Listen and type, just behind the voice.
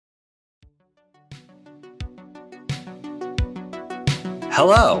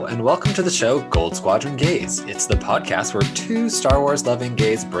Hello, and welcome to the show Gold Squadron Gays. It's the podcast where two Star Wars loving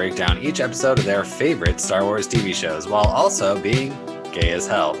gays break down each episode of their favorite Star Wars TV shows while also being gay as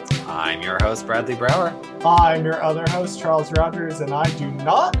hell. I'm your host, Bradley Brower. I'm your other host, Charles Rogers, and I do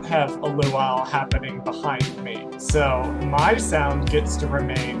not have a luau happening behind me. So my sound gets to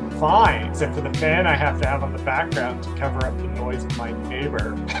remain fine, except for the fan I have to have on the background to cover up the noise of my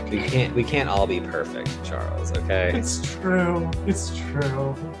neighbor. We can't all be perfect, Charles, okay? It's true. Let's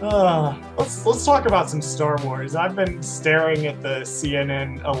talk about some Star Wars. I've been staring at the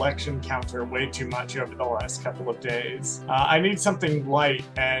CNN election counter way too much over the last couple of days. I need something light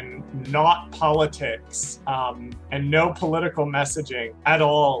and not politics, and no political messaging at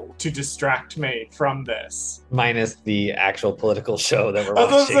all to distract me from this. Minus the actual political show that we're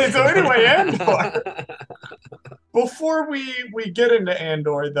watching. So anyway, Andor. Before we get into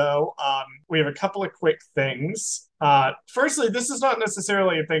Andor, though, we have a couple of quick things. Firstly, this is not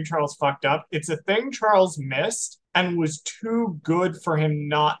necessarily a thing Charles fucked up. It's a thing Charles missed and was too good for him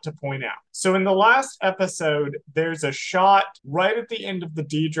not to point out. So in the last episode, there's a shot right at the end of the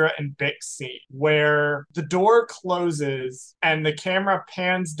Dedra and Bix scene where the door closes and the camera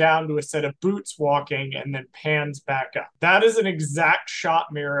pans down to a set of boots walking and then pans back up. That is an exact shot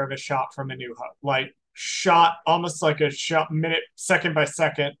mirror of a shot from A New Hope. Like, shot almost like a shot minute second by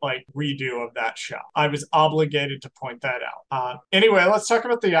second like redo of that shot. I was obligated to point that out. Anyway, let's talk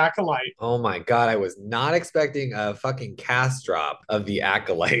about the Acolyte. Oh my god, I was not expecting a fucking cast drop of the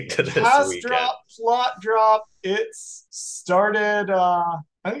Acolyte to this cast weekend. Drop, plot drop. It's started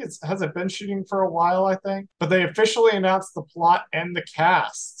I think has it been shooting for a while, I think, but they officially announced the plot and the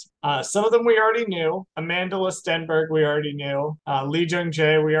cast. Some of them we already knew. Amandla Stenberg we already knew. Lee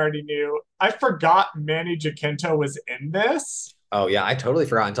Jung-jae we already knew. I forgot Manny Jacinto was in this. Oh yeah, I totally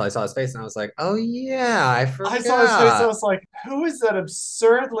forgot until I saw his face and I was like, oh yeah, I forgot. I saw his face, I was like, who is that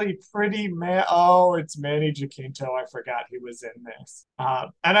absurdly pretty man? Oh, it's Manny Jacinto. I forgot he was in this.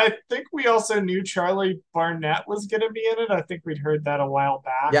 And I think we also knew Charlie Barnett was going to be in it. I think we'd heard that a while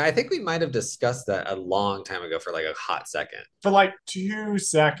back. Yeah, I think we might have discussed that a long time ago for like a hot second. For like 2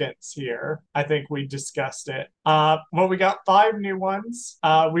 seconds here, I think we discussed it. Well, we got 5 new ones.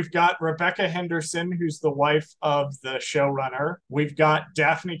 We've got Rebecca Henderson, who's the wife of the showrunner. We've got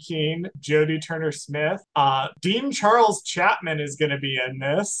Daphne Keane, Jodie Turner-Smith. Dean Charles Chapman is going to be in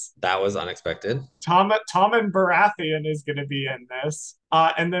this. That was unexpected. Tommen Baratheon is going to be in this.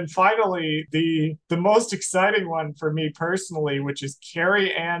 And then finally, the most exciting one for me personally, which is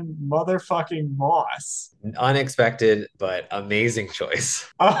Carrie Ann motherfucking Moss. Unexpected, but amazing choice.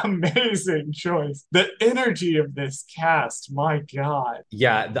 Amazing choice. The energy of this cast, my God.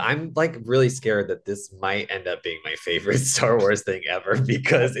 Yeah, I'm like really scared that this might end up being my favorite Star Wars thing ever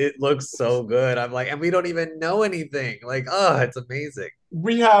because it looks so good. I'm like, and we don't even know anything. Like, oh, it's amazing.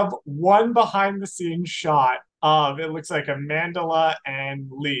 We have one behind the scenes shot of it looks like Amandla and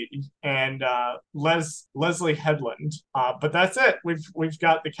Lee and Leslie Headland. But that's it. We've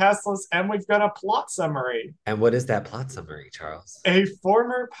got the cast list and we've got a plot summary. And what is that plot summary, Charles? A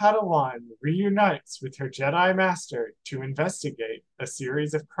former Padawan reunites with her Jedi Master to investigate a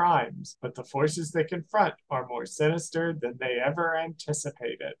series of crimes, but the forces they confront are more sinister than they ever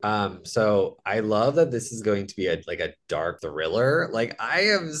anticipated. So I love that this is going to be a dark thriller. Like, I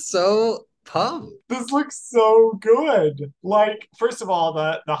am so pumped. This looks so good. Like, first of all,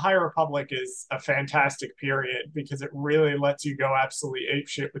 the High Republic is a fantastic period because it really lets you go absolutely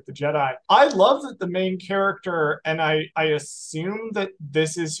apeshit with the Jedi. I love that the main character, and I assume that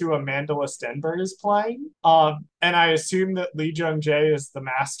this is who Amandla Stenberg is playing. And I assume that Lee Jung-jae is the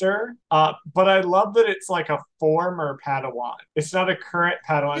master. But I love that it's like a former Padawan. It's not a current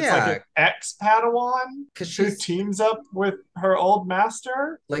Padawan. Yeah. It's like an ex-Padawan who teams up with her old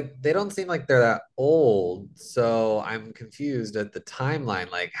master. Like, they don't seem like they're that old. So I'm confused at the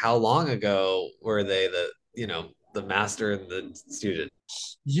timeline. Like, how long ago were they the master and the student?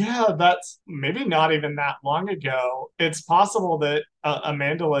 Yeah, that's maybe not even that long ago. It's possible that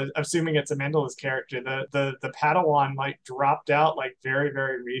Amandla, assuming it's Amandla's character, the Padawan like dropped out like very,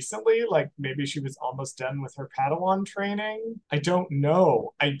 very recently. Like maybe she was almost done with her Padawan training. I don't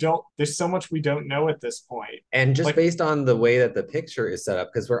know. There's so much we don't know at this point. And just based on the way that the picture is set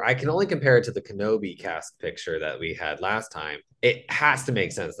up, because I can only compare it to the Kenobi cast picture that we had last time. It has to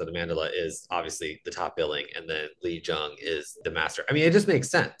make sense that Amandla is obviously the top billing and then Lee Jung is the master. I mean, it just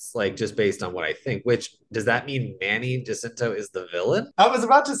makes sense, like just based on what I think, which does that mean Manny Jacinto is the villain? I was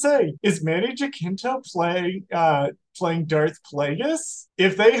about to say, is Manny Jacinto playing playing Darth Plagueis.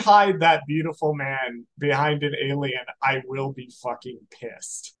 If they hide that beautiful man behind an alien, I will be fucking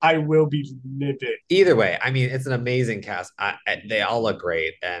pissed. I will be livid. Either way, I mean, it's an amazing cast. They all look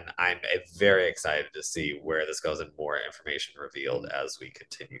great, and I'm very excited to see where this goes and more information revealed as we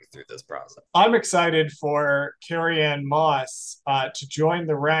continue through this process. I'm excited for Carrie-Anne Moss to join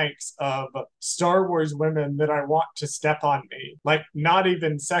the ranks of Star Wars women that I want to step on me. Like, not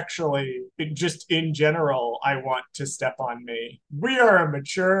even sexually, just in general, I want to step on me. We are a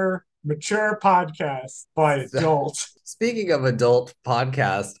mature podcast by adults. Speaking of adult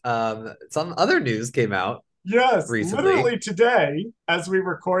podcast, some other news came out. Yes, recently. Literally today, as we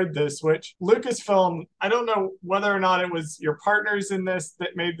record this, which Lucasfilm, I don't know whether or not it was your partners in this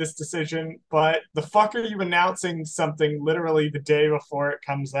that made this decision, but the fuck are you announcing something literally the day before it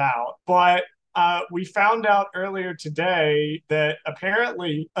comes out? But we found out earlier today that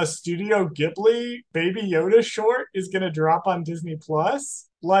apparently a Studio Ghibli Baby Yoda short is going to drop on Disney Plus.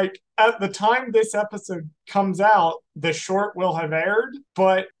 Like, at the time this episode comes out, the short will have aired,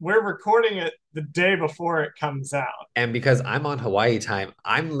 but we're recording it the day before it comes out. And because I'm on Hawaii time,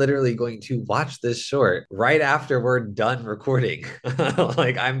 I'm literally going to watch this short right after we're done recording.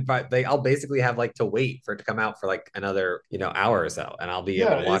 Like I'll basically have like to wait for it to come out for like another, hour or so, and I'll be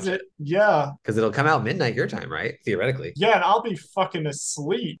able to watch it. Yeah. Because it'll come out midnight your time, right? Theoretically. Yeah, and I'll be fucking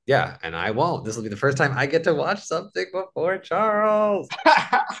asleep. Yeah, and I won't. This will be the first time I get to watch something before Charles.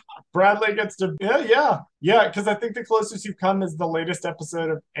 Bradley gets to yeah, because I think the closest you've come is the latest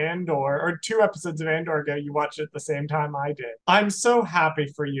episode of Andor, or 2 episodes of Andor ago. You watched it at the same time I did. I'm so happy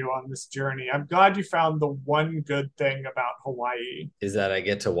for you on this journey. I'm glad you found the one good thing about Hawaii. Is that I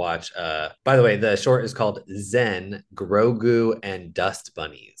get to watch, by the way, the short is called Zen, Grogu, and Dust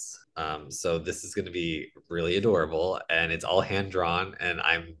Bunnies. So this is going to be really adorable, and it's all hand drawn, and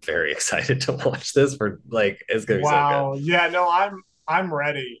I'm very excited to watch this it's going to be so good. Yeah, no, I'm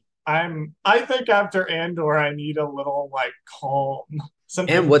ready. I think after Andor, I need a little calm,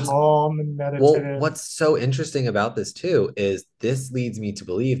 something calm and meditative. Well, what's so interesting about this too is this leads me to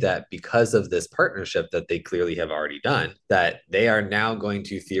believe that because of this partnership that they clearly have already done, that they are now going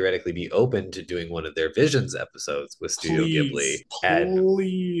to theoretically be open to doing one of their Visions episodes with Studio Ghibli.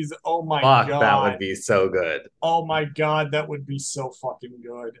 Please, oh my god, that would be so good. Oh my god, that would be so fucking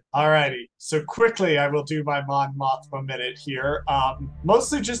good. Alrighty, so quickly I will do my Mon Mothma minute here.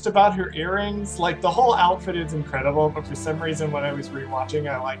 Mostly just about her earrings. Like, the whole outfit is incredible, but for some reason when I was rewatching,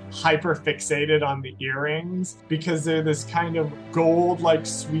 I hyper fixated on the earrings because they're this kind of gold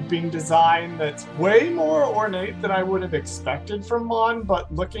sweeping design that's way more ornate than I would have expected from Mon,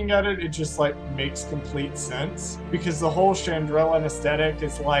 but looking at it, it just makes complete sense because the whole Chandrillan aesthetic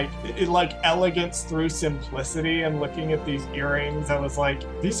is elegance through simplicity. And looking at these earrings, I was like,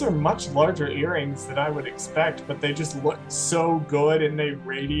 these are much larger earrings than I would expect, but they just look so good and they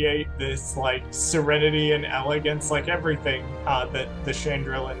radiate this serenity and elegance, like everything that the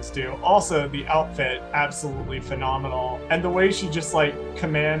Chandrillans do. Also, the outfit, absolutely phenomenal, and the way she just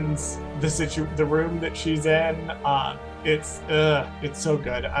commands the room that she's in, it's so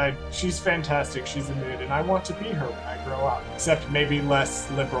good. She's fantastic. She's a mood, and I want to be her when I grow up, except maybe less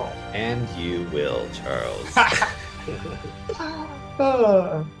liberal. And you will, Charles.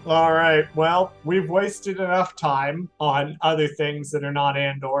 All right, well, we've wasted enough time on other things that are not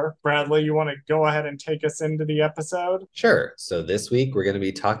Andor. Bradley, you want to go ahead and take us into the episode? Sure. So this week we're going to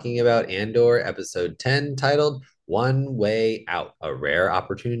be talking about Andor episode 10, titled One Way Out. A rare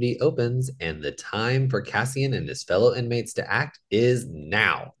opportunity opens, and the time for Cassian and his fellow inmates to act is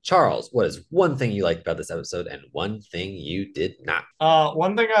now. Charles, what is one thing you liked about this episode and one thing you did not?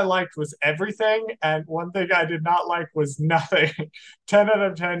 One thing I liked was everything, and one thing I did not like was nothing. 10 out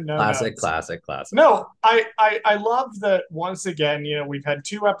of 10. No classic. No, I love that once again, we've had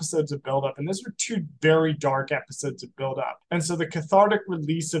 2 episodes of build-up, and these were 2 very dark episodes of build-up. And so the cathartic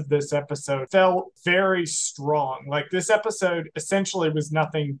release of this episode felt very strong. This episode essentially was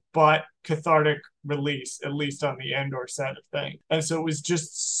nothing but cathartic release, at least on the Andor side of things. And so it was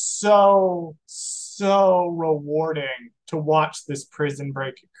just so rewarding to watch this prison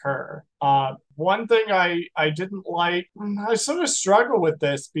break occur. One thing I didn't like, I sort of struggle with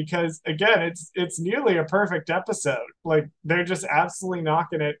this because, again, it's nearly a perfect episode. They're just absolutely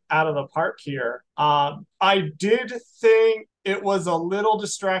knocking it out of the park here. I did think it was a little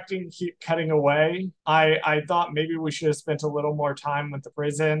distracting to keep cutting away. I thought maybe we should have spent a little more time with the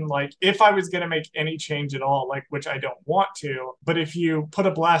prison. Like, if I was going to make any change at all, like, which I don't want to, but if you put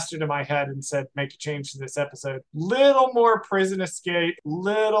a blaster to my head and said, make a change to this episode, little more prison escape,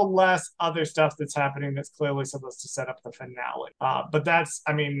 little less other stuff that's happening that's clearly supposed to set up the finale. But that's,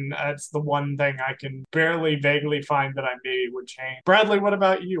 I mean, that's the one thing I can barely vaguely find that I maybe would change. Bradley, what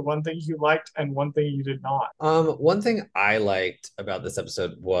about you? One thing you liked and one thing you did not? One thing I liked about this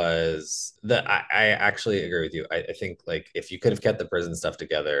episode was that I actually agree with you. I think like if you could have kept the prison stuff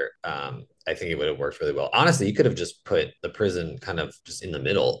together, I think it would have worked really well. Honestly, you could have just put the prison kind of just in the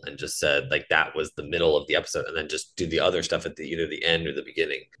middle and just said like that was the middle of the episode, and then just do the other stuff at the either the end or the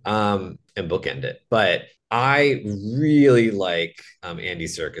beginning, and bookend it. But I really like Andy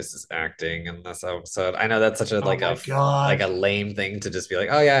Serkis's acting in this episode. I know that's such a Oh my God. like a lame thing to just be like,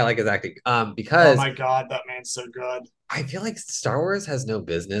 oh yeah, I like his acting. Oh Because my God, that man's so good. I feel like Star Wars has no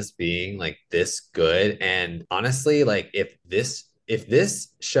business being like this good. And honestly, like if this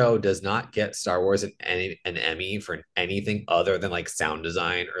show does not get Star Wars an Emmy for anything other than like sound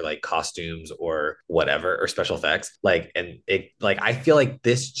design or like costumes or whatever or special effects, like and it like I feel like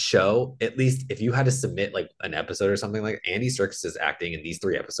this show, at least if you had to submit like an episode or something, like Andy Serkis is acting in these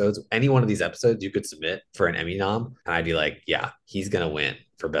 3 episodes, any one of these episodes you could submit for an Emmy nom, and I'd be like, yeah, he's gonna win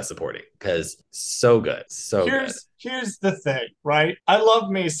for best supporting because so good, so good. Here's the thing, right? I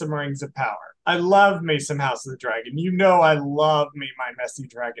love me some Rings of Power. I love me some House of the Dragon. You know I love me my Messy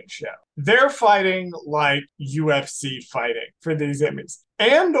Dragon show. They're fighting like UFC fighting for these Emmys.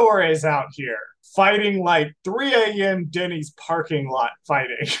 Andor is out here fighting like 3 a.m. Denny's parking lot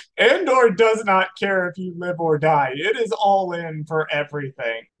fighting. Andor does not care if you live or die. It is all in for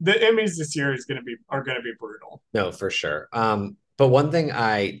everything. The Emmys this year are gonna be brutal. No, for sure. But one thing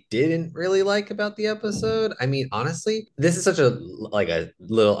I didn't really like about the episode, I mean, honestly, this is such a like a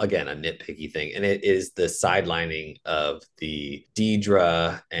little again a nitpicky thing, and it is the sidelining of the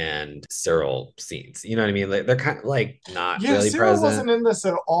Deidre and Cyril scenes. You know what I mean? Like they're kind of like not Yeah, really Cyril present, wasn't in this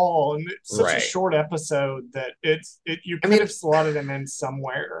at all, and it's such a right? short episode that you I could mean, have slotted him in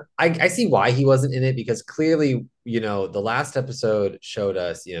somewhere. I see why he wasn't in it because clearly, you know, the last episode showed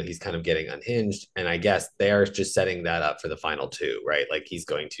us, you know, he's kind of getting unhinged. And I guess they're just setting that up for the final two, right? Like he's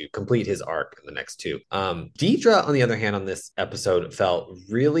going to complete his arc in the next two. Deidre, on the other hand, on this episode felt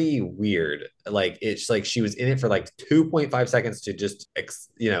really weird. Like it's like she was in it for like 2.5 seconds to just,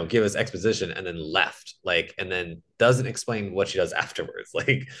 give us exposition and then left. Like, and then doesn't explain what she does afterwards.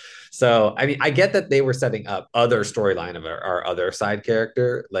 Like, so I mean, I get that they were setting up other storyline of our other side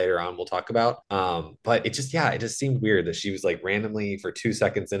character later on. We'll talk about, but it just seemed weird that she was like randomly for 2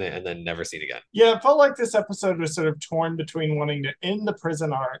 seconds in it and then never seen again. Yeah, it felt like this episode was sort of torn between wanting to end the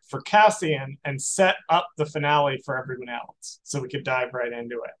prison arc for Cassian and set up the finale for everyone else, so we could dive right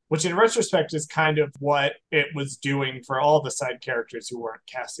into it. Which, in retrospect, is kind of what it was doing for all the side characters who weren't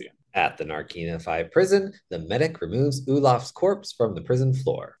Cassian. At the Narkina 5 prison, the medic removes Olaf's corpse from the prison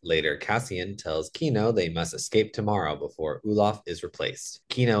floor. Later, Cassian tells Kino they must escape tomorrow before Olaf is replaced.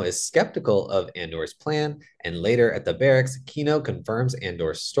 Kino is skeptical of Andor's plan, and later at the barracks, Kino confirms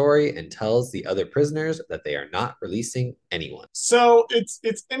Andor's story and tells the other prisoners that they are not releasing anyone. So it's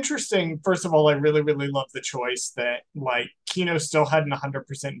interesting. First of all, I really, really love the choice that like Kino still hadn't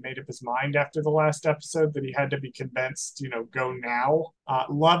 100% made up his mind after the last episode, that he had to be convinced, go now.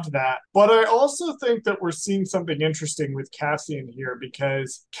 Loved that. But I also think that we're seeing something interesting with Cassian here,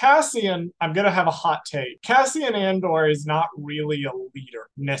 because Cassian, I'm going to have a hot take. Cassian Andor is not really a leader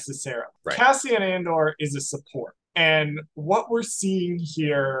necessarily. Right. Cassian Andor is a support. And what we're seeing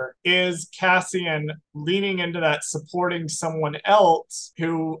here is Cassian leaning into that, supporting someone else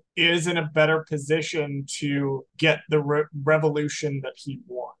who is in a better position to get the revolution that he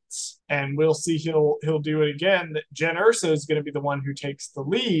wants. And we'll see he'll do it again. That Jen Erso is going to be the one who takes the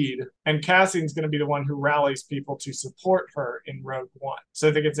lead, and Cassian's going to be the one who rallies people to support her in Rogue One. So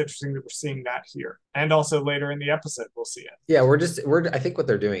I think it's interesting that we're seeing that here, and also later in the episode we'll see it. Yeah, I think what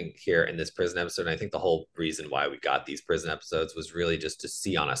they're doing here in this prison episode, and I think the whole reason why we got these prison episodes was really just to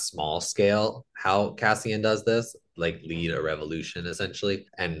see on a small scale how Cassian does this, like lead a revolution essentially.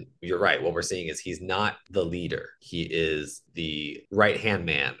 And you're right, what we're seeing is he's not the leader, he is the right hand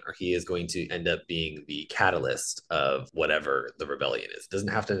man, or he is going to end up being the catalyst of whatever the rebellion is. It doesn't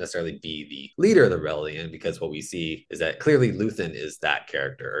have to necessarily be the leader of the rebellion, because what we see is that clearly Luthen is that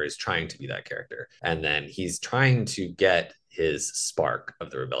character, or is trying to be that character, and then he's trying to get his spark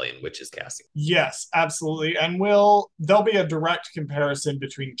of the rebellion, which is Cassian. Yes, absolutely. And there'll be a direct comparison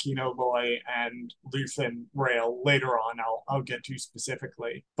between Kino Loy and Luthen Rail later on. I'll get to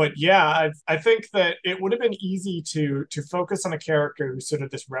specifically. But yeah, I think that it would have been easy to focus on a character who's sort of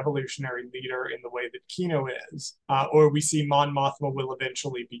this revolutionary leader in the way that Kino is, or we see Mon Mothma will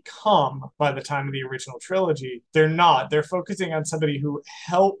eventually become by the time of the original trilogy. They're not. They're focusing on somebody who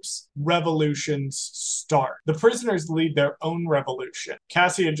helps revolutions start. The prisoners lead their own revolution.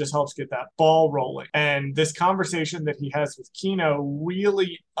 Cassian just helps get that ball rolling. And this conversation that he has with Kino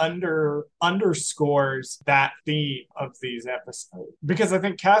really underscores that theme of these episodes. Because I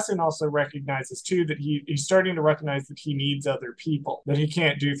think Cassian also recognizes too that he's starting to recognize that he needs other people, that he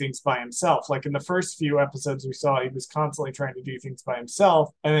can't do things by himself. Like in the first few episodes we saw, he was constantly trying to do things by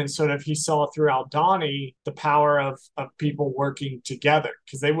himself. And then sort of he saw through Aldhani the power of people working together,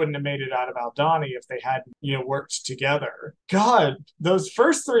 because they wouldn't have made it out of Aldhani if they hadn't, worked together. God, those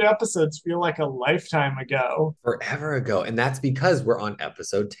first 3 episodes feel like a lifetime ago. Forever ago. And that's because we're on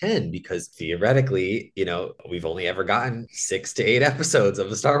episode 10, because theoretically, we've only ever gotten 6 to 8 episodes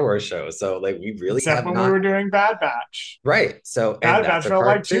of a Star Wars show. So like we really Except have when not... we were doing Bad Batch. Right. So Bad Batch felt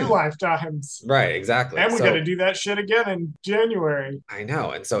like 2 lifetimes. Right, exactly. And we're going to do that shit again in January. I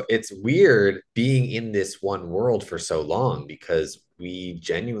know. And so it's weird being in this one world for so long, because we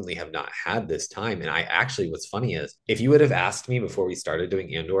genuinely have not had this time. And I actually, what's funny is, if you would have asked me before we started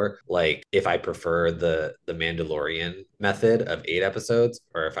doing Andor, like if I prefer the Mandalorian method of 8 episodes,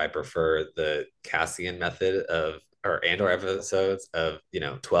 or if I prefer the Cassian method of, or Andor episodes of,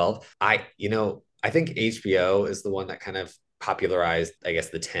 12, I think HBO is the one that kind of popularized, I guess,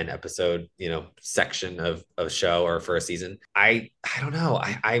 the 10 episode, section of show, or for a season. I don't know.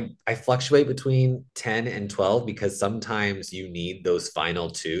 I fluctuate between 10 and 12, because sometimes you need those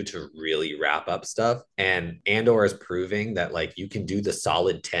final 2 to really wrap up stuff. And Andor is proving that like you can do the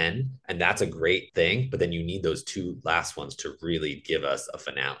solid 10, and that's a great thing, but then you need those 2 last ones to really give us a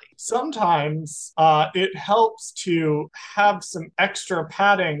finale. Sometimes it helps to have some extra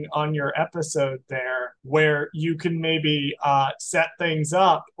padding on your episode there, where you can maybe set things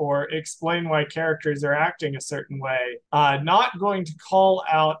up or explain why characters are acting a certain way. Not going to call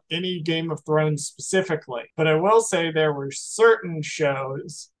out any Game of Thrones specifically, but I will say there were certain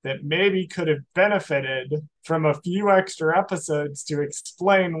shows that maybe could have benefited from a few extra episodes to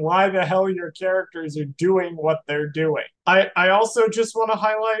explain why the hell your characters are doing what they're doing. I also just want to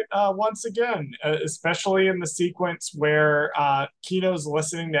highlight once again, especially in the sequence where Kino's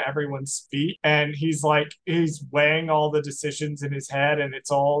listening to everyone speak, and he's weighing all the decisions in his head, and it's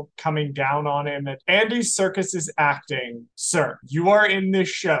all coming down on him. And Andy Serkis is acting. Sir, you are in this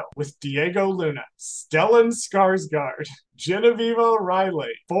show with Diego Luna, Stellan Skarsgård, Genevieve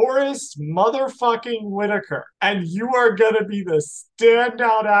O'Reilly, Forrest motherfucking Whitaker, and you are going to be the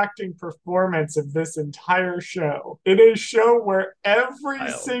standout acting performance of this entire show. In a show where every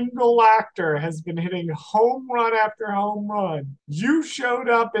single actor has been hitting home run after home run, you showed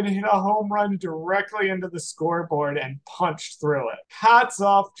up and hit a home run directly into the scoreboard and punched through it. Hats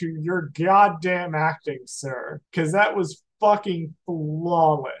off to your goddamn acting, sir, because that was fucking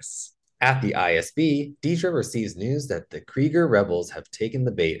flawless. At the ISB, Dedra receives news that the Krieger rebels have taken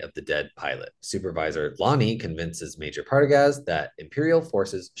the bait of the dead pilot. Supervisor Lonnie convinces Major Partagaz that Imperial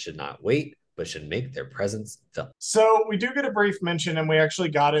forces should not wait, but should make their presence felt. So we do get a brief mention, and we actually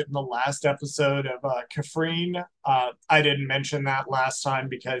got it in the last episode of Kafrene. I didn't mention that last time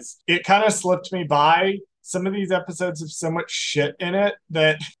because it kind of slipped me by. Some of these episodes have so much shit in it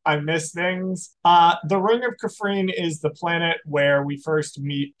that I miss things. The Ring of Kafrene is the planet where we first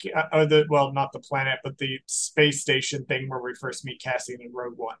meet, not the planet, but the space station thing where we first meet Cassian in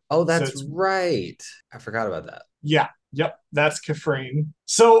Rogue One. Oh, that's right. I forgot about that. Yeah. Yep, that's Kafrene.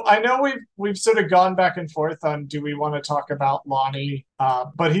 So I know we've sort of gone back and forth on do we want to talk about Lonnie,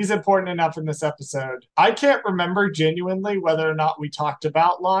 but he's important enough in this episode. I can't remember genuinely whether or not we talked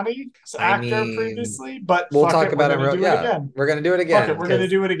about Lonnie's actor previously, but we'll talk about him. Again. We're going to do it again. Fuck it, we're going to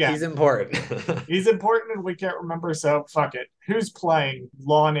do it again. He's important. He's important and we can't remember, so fuck it. Who's playing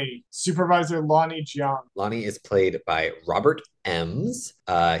Lonnie? Supervisor Lonnie Jeong. Lonnie is played by Robert Emms.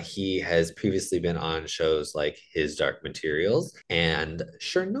 He has previously been on shows like His Dark Materials and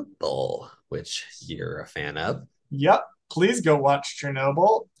Chernobyl, which you're a fan of. Yep. Please go watch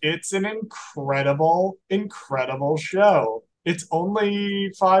Chernobyl. It's an incredible, incredible show. It's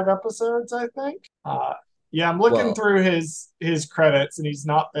only 5 episodes, I think. I'm looking through his credits, and he's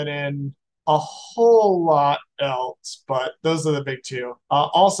not been in a whole lot else, but those are the big two.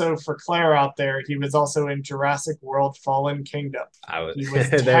 Also, for Claire out there, he was also in Jurassic World Fallen Kingdom. I was He was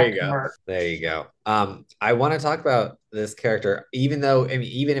there you Tech go. Merc. There you go. I want to talk about this character, even though I mean,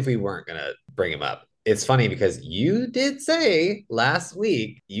 even if we weren't gonna bring him up, it's funny because you did say last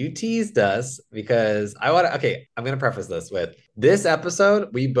week you teased us because I want to. Okay, I'm gonna preface this with this episode.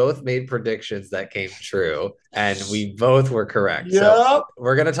 We both made predictions that came true, and we both were correct. So Yep.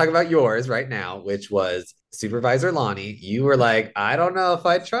 we're gonna talk about yours right now, which was Supervisor Lonnie. You were like, I don't know if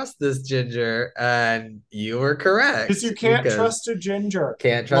I trust this ginger, and you were Because correct you can't because trust a ginger.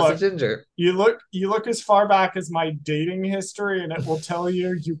 can't trust a Look, ginger. you look as far back as my dating history, and it will tell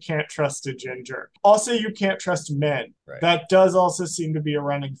you you can't trust a ginger. Also, you can't trust men. Right. That does also seem to be a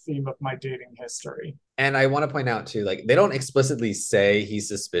running theme of my dating history. And I want to point out too, like they don't explicitly say he's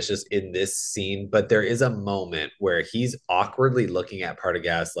suspicious in this scene, but there is a moment where he's awkwardly looking at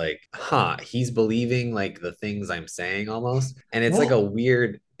Partagaz like, huh, he's believing like the things I'm saying almost. And it's like Well,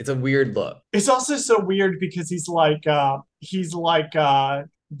 it's a weird look. it's also so weird because he's like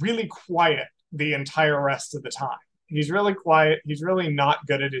really quiet the entire rest of the time. He's really quiet. He's really not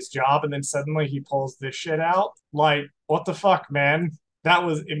good at his job. And then suddenly he pulls this shit out. Like, what the fuck, man? That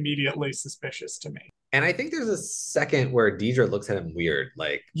was immediately suspicious to me. And I think there's a second where Deidre looks at him weird,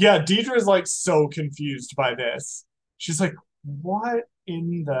 like, Yeah, Deidre is like so confused by this. She's like, what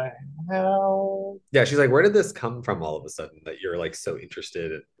in the hell? yeah, she's like, where did this come from all of a sudden that you're like so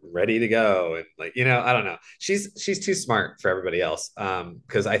interested and ready to go? And like, I don't know. She's too smart for everybody else.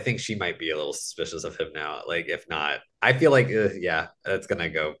 Because I think she might be a little suspicious of him now. Like, if not, I feel like yeah, that's gonna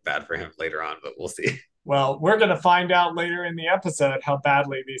go bad for him later on, but we'll see. Well, we're going to find out later in the episode how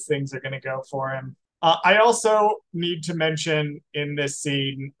badly these things are going to go for him. I also need to mention in this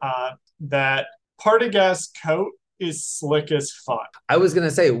scene that Partagaz's coat is slick as fuck. I was gonna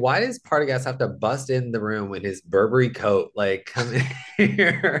say, why does Partagaz have to bust in the room in his Burberry coat, like come in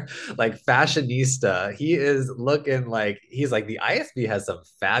here, like fashionista? He is looking like he's like the ISB has some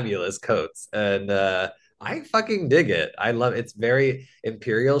fabulous coats, and I fucking dig it. I love it's very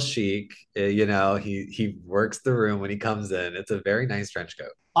imperial chic. He works the room when he comes in. It's a very nice trench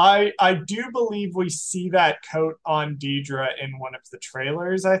coat. I do believe we see that coat on Deidre in one of the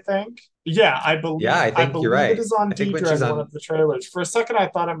trailers, I think. Yeah, I Yeah, believe I I think you're believe it right. is on I think when Deidre she's in one on of the trailers. For a second I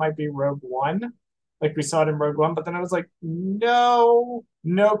thought it might be Rogue One. Like we saw it in Rogue One, but then I was like, no,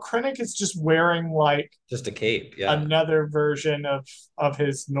 no, Krennic is just wearing like just a cape, yeah. another version of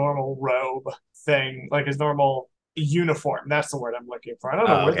his normal robe thing, like his normal uniform. That's the word I'm looking for. I don't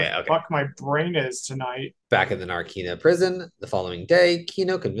know Oh, where the okay, okay. fuck my brain is tonight. Back in the Narkina prison, the following day,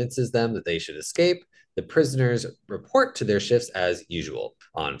 Kino convinces them that they should escape. The prisoners report to their shifts as usual.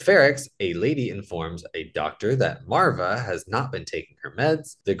 On Ferrex, a lady informs a doctor that Marva has not been taking her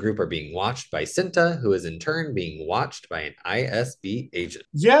meds. The group are being watched by Cinta, who is in turn being watched by an ISB agent.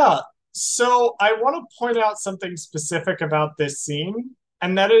 Yeah. So I want to point out something specific about this scene,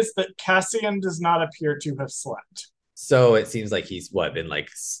 and that is that Cassian does not appear to have slept. So it seems like he's been like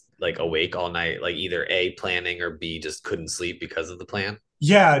awake all night, like either A planning or B just couldn't sleep because of the plan.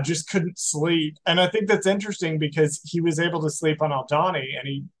 Yeah, just couldn't sleep. And I think that's interesting because he was able to sleep on Aldani and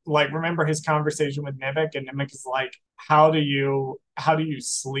he like remember his conversation with Nimik and Nimik is like, how do you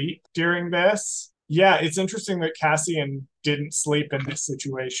sleep during this? Yeah, it's interesting that Cassian didn't sleep in this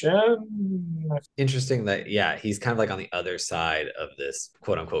situation. Interesting that, yeah, he's kind of like on the other side of this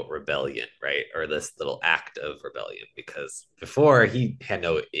quote unquote rebellion, right? Or this little act of rebellion, because before he had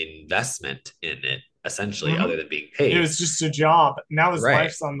no investment in it, essentially, Mm-hmm. other than being It paid. was just a job. Now his Right.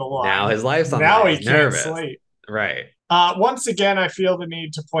 life's on the Now line. his life's on the Now line. he He's can't nervous. sleep. Right. Once again, I feel the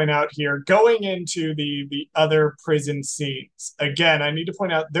need to point out here, going into the other prison scenes. Again, I need to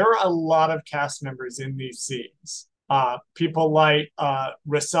point out there are a lot of cast members in these scenes. People like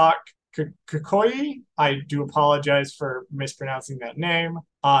Rasak Kukoyi. I do apologize for mispronouncing that name.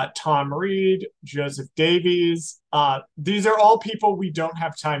 Tom Reed, Joseph Davies. These are all people we don't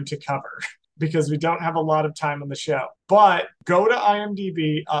have time to cover because we don't have a lot of time on the show. But go to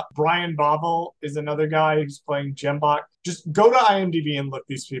IMDb. Brian Bobble is another guy who's playing Jembach. Just go to IMDb and look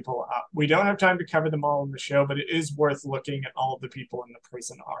these people up. We don't have time to cover them all in the show, but it is worth looking at all of the people in the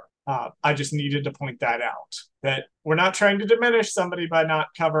prison arc. I just needed to point that out, that we're not trying to diminish somebody by not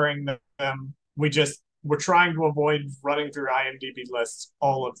covering them. We're trying to avoid running through IMDb lists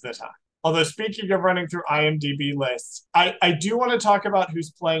all of the time. Although speaking of running through IMDb lists, I do want to talk about who's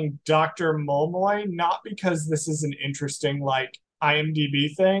playing Dr. Molmoy, not because this is an interesting like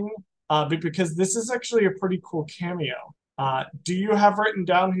IMDb thing, but because this is actually a pretty cool cameo. Do you have written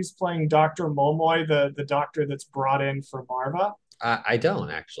down who's playing Dr. Molmoy, the doctor that's brought in for Marva? I don't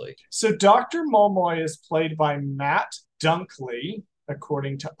actually. So Dr. Molmoy is played by Matt Dunkley,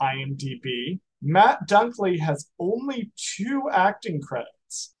 according to IMDb. Matt Dunkley has only 2 acting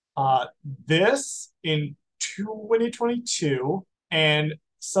credits. This in 2022 and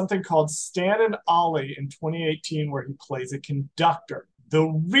something called Stan and Ollie in 2018, where he plays a conductor. The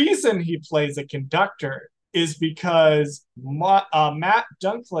reason he plays a conductor is because Matt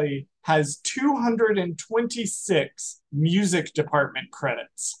Dunkley has 226 music department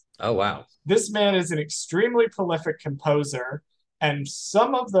credits. Oh, wow. This man is an extremely prolific composer, and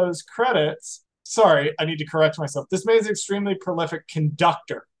some of those credits, sorry, I need to correct myself. This man is an extremely prolific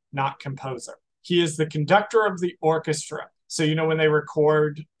conductor, not composer. He is the conductor of the orchestra. So, you know, when they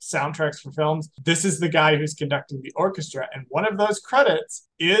record soundtracks for films, this is the guy who's conducting the orchestra. And one of those credits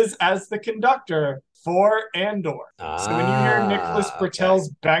is as the conductor for Andor. So when you hear Nicholas Britell's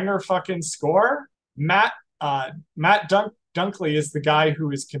banger fucking score, Matt Dunkley is the guy who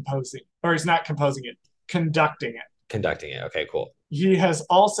is composing, or he's not composing it, conducting it. Conducting it. Okay, cool. He has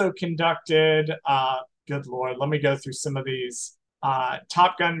also conducted, good Lord, let me go through some of these.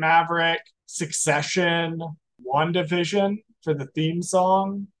 Top Gun Maverick, Succession, WandaVision for the theme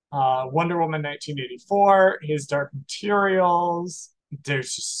song, Wonder Woman 1984, his Dark Materials.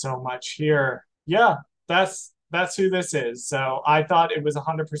 There's just so much here. Yeah, that's who this is. So I thought it was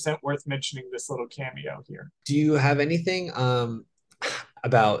 100% worth mentioning this little cameo here. Do you have anything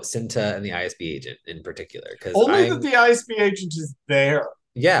about Cinta and the ISB agent in particular? Because only that the ISB agent is there.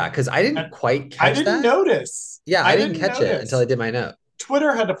 Yeah, because I didn't quite catch that. I didn't notice. Yeah, I didn't catch it until I did my note.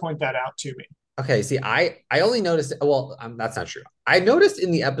 Twitter had to point that out to me. Okay, see, I only noticed, well, that's not true. I noticed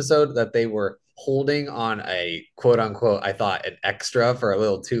in the episode that they were holding on a quote unquote, I thought an extra for a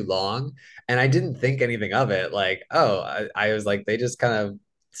little too long. And I didn't think anything of it. Like, oh, I was like, they just kind of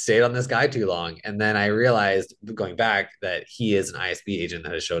stayed on this guy too long. And then I realized going back that he is an ISB agent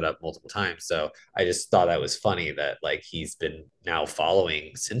that has showed up multiple times. So I just thought that was funny that like he's been now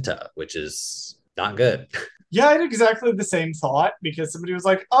following Cinta, which is not good. Yeah, I had exactly the same thought because somebody was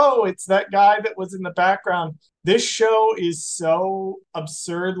like, oh, it's that guy that was in the background. This show is so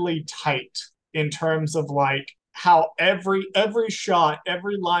absurdly tight in terms of like how every shot,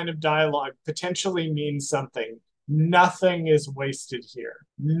 every line of dialogue potentially means something. Nothing is wasted here.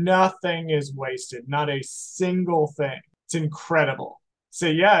 Nothing is wasted. Not a single thing. It's incredible. So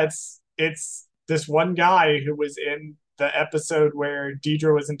yeah, it's this one guy who was in the episode where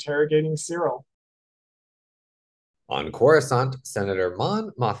Dedra was interrogating Cyril. On Coruscant, Senator Mon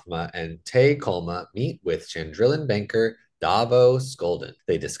Mothma and Tay Kolma meet with Chandrilan banker Davo Skolden.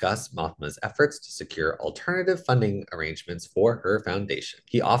 They discuss Mothma's efforts to secure alternative funding arrangements for her foundation.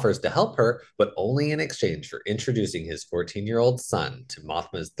 He offers to help her, but only in exchange for introducing his 14-year-old son to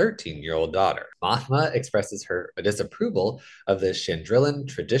Mothma's 13-year-old daughter. Mothma expresses her disapproval of the Chandrilan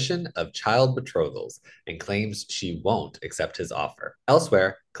tradition of child betrothals and claims she won't accept his offer.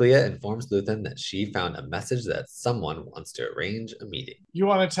 Elsewhere, Clea informs Luthen that she found a message that someone wants to arrange a meeting. You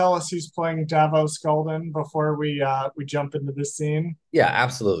want to tell us who's playing Davo Skolden before we jump into this scene? Yeah,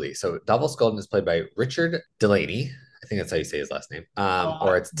 absolutely. So Davo Skolden is played by Richard Delaney. I think that's how you say his last name.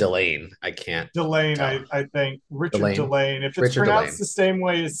 Or it's Delane. I can't. Delane, I think. Richard Delane. If it's Richard pronounced Delane. The same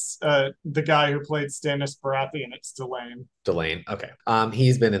way as the guy who played Stannis Baratheon, it's Delane. Delane. Okay.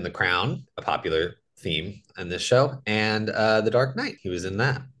 He's been in The Crown, a popular theme in this show, and The Dark Knight. He was in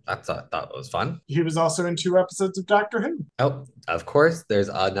that. I thought it was fun. He was also in 2 episodes of Doctor Who. Oh, of course. There's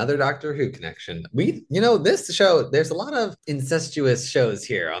another Doctor Who connection. This show, there's a lot of incestuous shows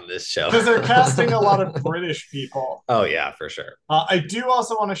here on this show. Because they're casting a lot of British people. Oh, yeah, for sure. I do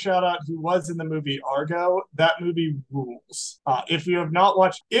also want to shout out who was in the movie Argo. That movie rules. If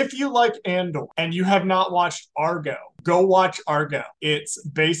you like Andor and you have not watched Argo, go watch Argo. It's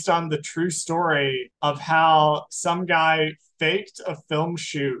based on the true story of how some guy faked a film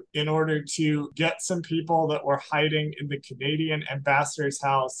shoot in order to get some people that were hiding in the Canadian ambassador's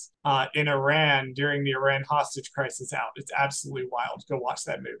house in Iran during the Iran hostage crisis out. It's absolutely wild. Go watch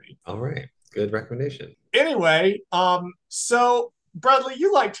that movie. All right. Good recommendation. Anyway, so Bradley,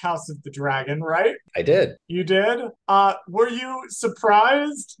 you liked House of the Dragon, right? I did. You did? Were you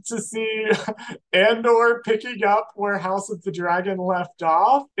surprised to see Andor picking up where House of the Dragon left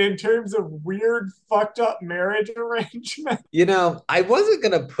off in terms of weird, fucked up marriage arrangement? You know, I wasn't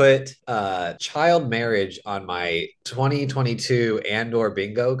going to put child marriage on my 2022 Andor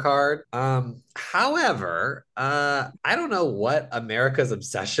bingo card. However, I don't know what America's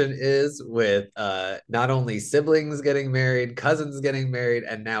obsession is with not only siblings getting married, cousins getting married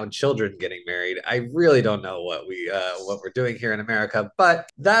and now children getting married. I really don't know what we're doing here in America. But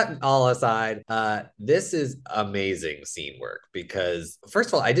that all aside, this is amazing scene work because first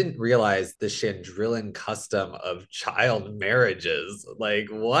of all, I didn't realize the Chandrillan custom of child marriages. Like,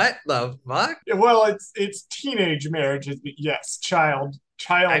 what the fuck? Well, it's teenage marriages, but yes, I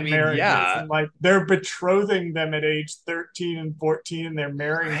child mean, marriages, yeah, and like they're betrothing them at age 13 and 14 and they're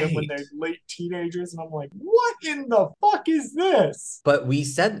marrying them when right. they're late teenagers, and I'm like, what in the fuck is this? But we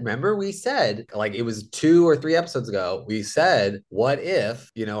said, remember, we said, like it was 2 or 3 episodes ago, we said, what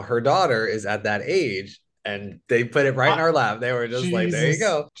if, her daughter is at that age? And they put it right in I, our lap. They were just like, there you Jesus,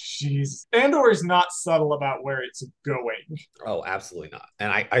 go. Jesus. Andor is not subtle about where it's going. Oh, absolutely not.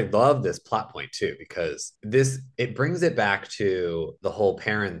 And I love this plot point too, because it brings it back to the whole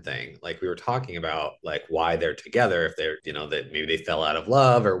parent thing. Like we were talking about, like why they're together, if they're, that maybe they fell out of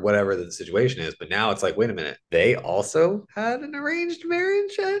love or whatever the situation is. But now it's like, wait a minute, they also had an arranged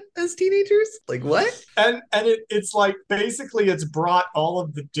marriage as teenagers? Like what? It's like basically it's brought all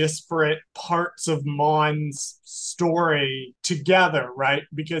of the disparate parts of Mon's story together, right?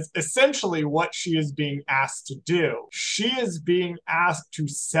 Because essentially what she is being asked to do, she is being asked to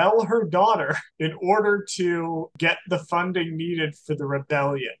sell her daughter in order to get the funding needed for the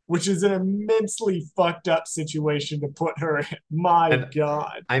rebellion, which is an immensely fucked up situation to put her in. My And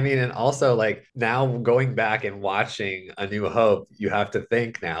God. I mean, and also like now going back and watching A New Hope, you have to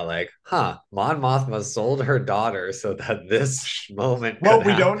think now, like, Mon Mothma sold her daughter so that this moment Well, could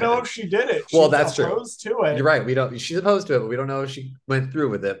we don't know happen. if she did it. Well, She's that's true. opposed to it. You're right. We don't. She's opposed to it, but we don't know if she went through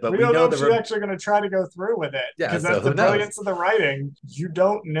with it. But We we don't know know if she's actually going to try to go through with it, yeah. because So that's the who knows? brilliance of the writing. You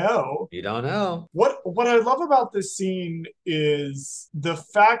don't know. You don't know. What I love about this scene is the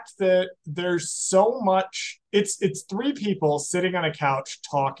fact that there's so much. It's three people sitting on a couch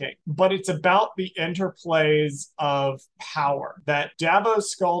talking, but it's about the interplays of power. That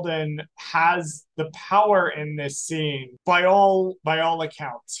Davos Skulden has the power in this scene by all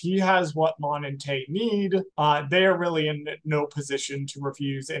accounts. He has what Mon and Tay need. They are really in no position to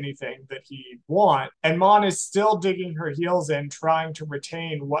refuse anything that he wants. And Mon is still digging her heels in, trying to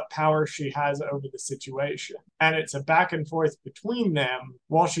retain what power she has over the situation. And it's a back and forth between them,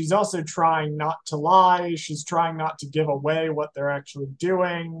 while she's also trying not to lie. She's trying not to give away what they're actually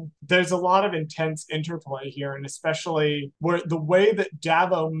doing. There's a lot of intense interplay here, and especially where the way that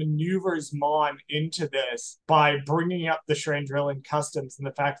Davo maneuvers Mon into this by bringing up the Chandrillan customs, and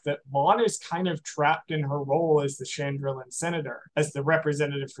the fact that Mon is kind of trapped in her role as the Chandrillan senator, as the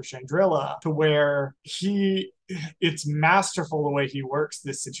representative for Chandrilla, to where it's masterful the way he works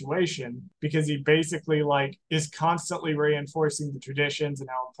this situation, because he basically like is constantly reinforcing the traditions and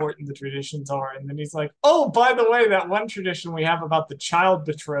how important the traditions are, and then he's like, oh, by the way, that one tradition we have about the child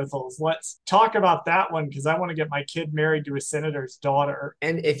betrothals, let's talk about that one, because I want to get my kid married to a senator's daughter.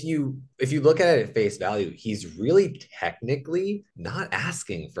 And if you look at it at face value, he's really technically not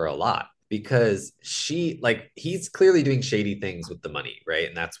asking for a lot, because he's clearly doing shady things with the money, right?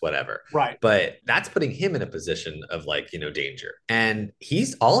 And that's whatever. Right. But that's putting him in a position of danger. And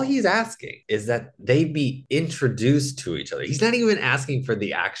he's asking is that they be introduced to each other. He's not even asking for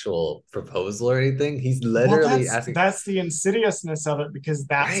the actual proposal or anything. He's literally asking. That's the insidiousness of it, because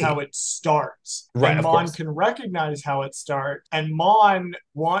that's right. how it starts. Right. And Mon can recognize how it starts. And Mon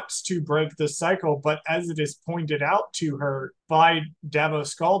wants to break the cycle, but as it is pointed out to her by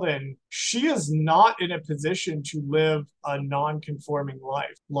Davos Skulden, she is not in a position to live a non-conforming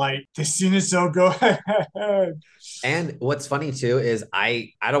life. Like, this scene is so good. And what's funny too is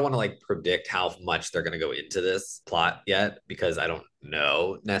I don't want to predict how much they're going to go into this plot yet, because I don't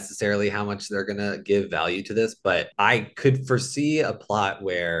know necessarily how much they're going to give value to this, but I could foresee a plot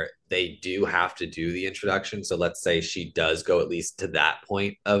where they do have to do the introduction. So let's say she does go at least to that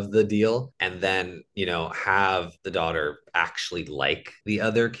point of the deal, and then, have the daughter actually like the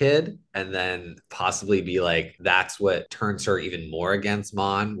other kid, and then possibly be like, that's what turns her even more against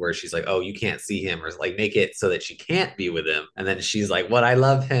Mon, where she's like, oh, you can't see him, or make it so that she can't be with him. And then she's like, what, I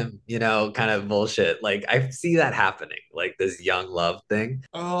love him, kind of bullshit. I see that happening, this young love thing.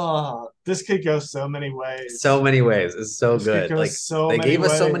 Oh, this could go so many ways. So many ways. It's so this good. They gave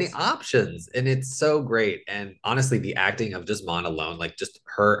us so many options, and it's so great. And honestly, the acting of just Mon alone, just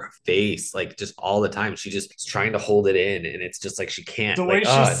her face, just all the time, she just is trying to hold it in, and it's just she can't. The way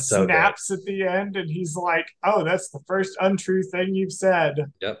she snaps at the end, and he's like, oh, that's the first untrue thing you've said.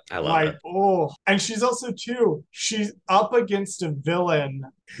 Yep, I love it. Oh, and she's also she's up against a villain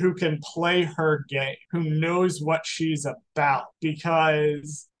who can play her game, who knows what she's about,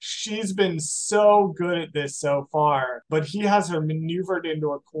 because she's been so good at this so far, but he has her maneuvered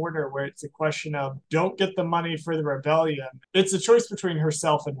into a corner where it's a question of don't get the money for the rebellion. It's a choice between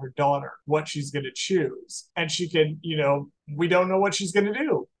herself and her daughter, what she's going to choose. And she can, we don't know what she's going to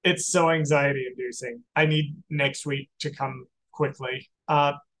do. It's so anxiety inducing. I need next week to come quickly.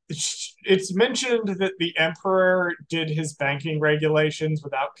 It's mentioned that the emperor did his banking regulations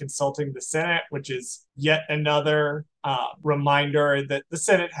without consulting the Senate, which is yet another reminder that the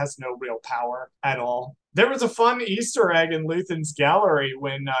Senate has no real power at all. There was a fun Easter egg in Luthen's gallery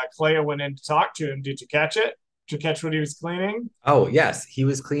when Clea went in to talk to him. Did you catch it? Did you catch what he was cleaning? Oh, yes. He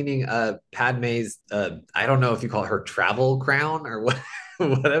was cleaning Padme's, I don't know if you call it her travel crown or what,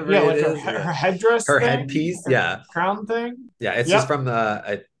 whatever Yeah, it like is. her headdress Her thing? headpiece. Her Yeah. crown thing? Yeah. It's just Yep. from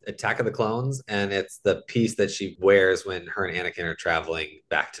the Attack of the Clones. And it's the piece that she wears when her and Anakin are traveling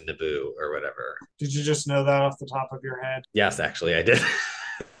back to Naboo or whatever. Did you just know that off the top of your head? Yes, actually, I did.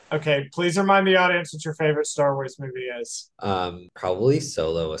 Okay, please remind the audience what your favorite Star Wars movie is. Probably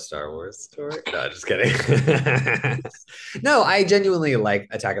Solo, a Star Wars story. No, just kidding. No, I genuinely like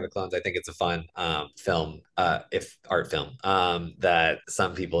Attack of the Clones. I think it's a fun film, if art film, that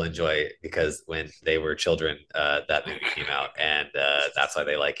some people enjoy because when they were children, that movie came out, and that's why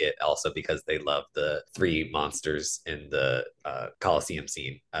they like it. Also because they love the three monsters in the Coliseum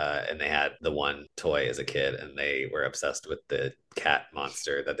scene, and they had the one toy as a kid, and they were obsessed with the cat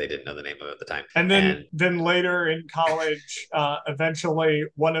monster that they didn't know the name of at the time. And then later in college, eventually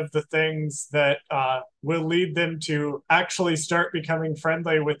one of the things that will lead them to actually start becoming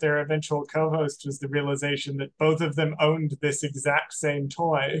friendly with their eventual co-host was the realization that both of them owned this exact same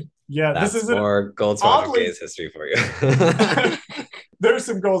toy. Yeah, that's this is more Gold Squadron Gaze history for you. There's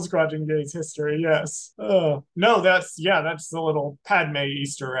some Gold Squadron Gaze history, yes. No, that's the little Padme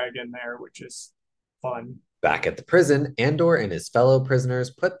Easter egg in there, which is fun. Back at the prison, Andor and his fellow prisoners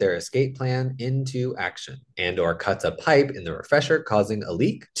put their escape plan into action. Andor cuts a pipe in the refresher, causing a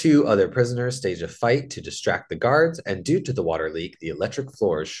leak. Two other prisoners stage a fight to distract the guards, and due to the water leak, the electric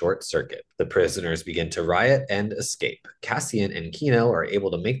floors short circuit. The prisoners begin to riot and escape. Cassian and Kino are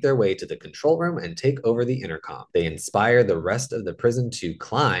able to make their way to the control room and take over the intercom. They inspire the rest of the prison to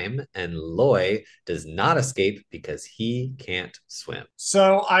climb, and Loy does not escape because he can't swim.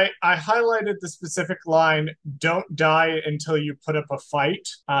 So I highlighted the specific line, don't die until you put up a fight,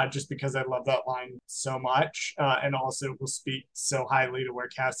 just because I love that line so much, and also will speak so highly to where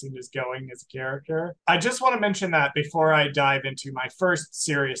Cassian is going as a character. I just want to mention that before I dive into my first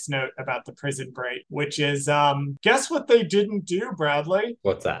serious note about the prison break, which is, guess what they didn't do, Bradley?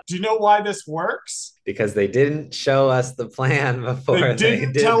 What's that? Do you know why this works? Because they didn't show us the plan before they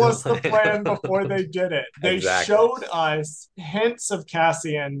didn't tell us the plan before they did it. They exactly. showed us hints of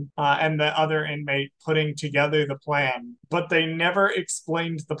Cassian and the other inmate putting together the plan, but they never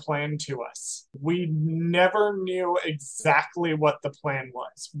explained the plan to us. We never knew exactly what the plan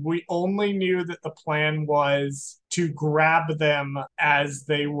was. We only knew that the plan was to grab them as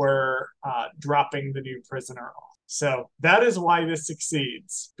they were dropping the new prisoner off. So that is why this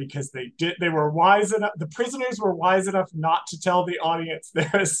succeeds, because they were wise enough, the prisoners were wise enough not to tell the audience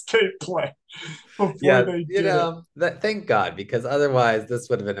their escape plan before they did it. Thank God, because otherwise this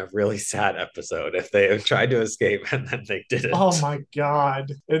would have been a really sad episode if they had tried to escape and then they didn't. Oh my God.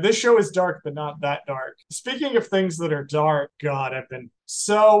 This show is dark, but not that dark. Speaking of things that are dark, God,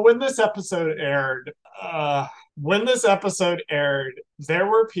 So when this episode aired, there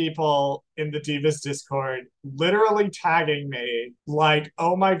were people in the Divas Discord literally tagging me like,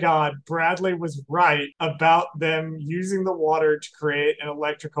 oh my God, Bradley was right about them using the water to create an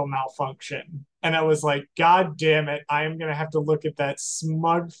electrical malfunction. And I was like, God damn it, I am going to have to look at that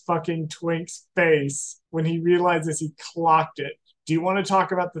smug fucking twink's face when he realizes he clocked it. Do you want to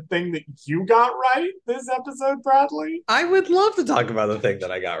talk about the thing that you got right this episode, Bradley? I would love to talk about the thing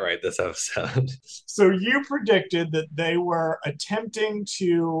that I got right this episode. So you predicted that they were attempting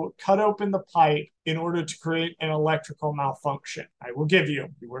to cut open the pipe in order to create an electrical malfunction. I will give you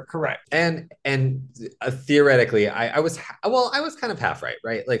were correct. And theoretically, I was kind of half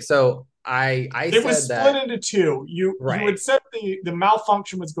right? Like, so I it was split into two. You had said the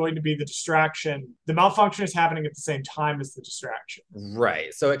malfunction was going to be the distraction. The malfunction is happening at the same time as the distraction.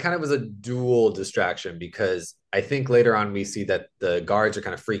 Right. So it kind of was a dual distraction because I think later on we see that the guards are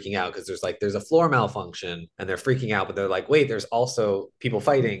kind of freaking out because there's a floor malfunction and they're freaking out, but they're like, wait, there's also people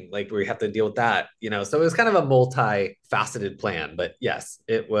fighting. Like we have to deal with that, So it was kind of a multi-faceted plan. But yes,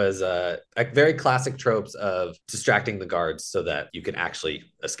 it was a very classic tropes of distracting the guards so that you can actually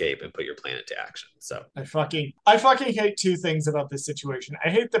escape and put your plan into action. So I fucking hate two things about this situation. I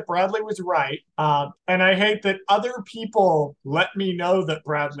hate that Bradley was right, and I hate that other people let me know that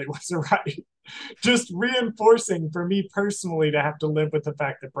Bradley was right. Just reinforcing for me personally to have to live with the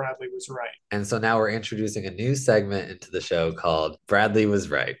fact that Bradley was right. And so now we're introducing a new segment into the show called Bradley Was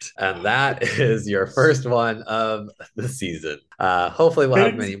Right. And that is your first one of the season. Hopefully we'll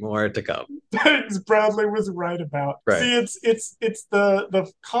have many more to come. Things Bradley was right about. Right. See, it's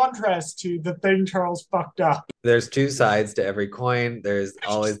the contrast to the thing Charles fucked up. There's two sides to every coin. There's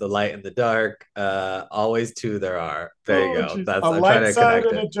always the light and the dark. Always two there are. There you go. Geez. That's a I'm light trying to side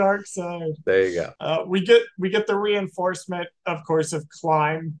connect and it. a dark side. There you go. We get the reinforcement, of course, of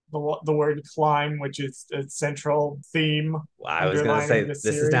climb, the word climb, which is a central theme. Well, I was gonna say this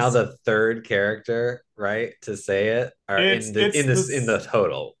is now the third character, right, to say it, or in the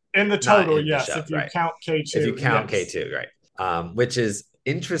total. In the total, in yes. The show, if you right. count K2. If you count yes. K2, right. Which is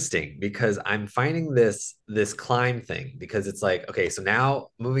interesting because I'm finding this climb thing because it's like, okay, so now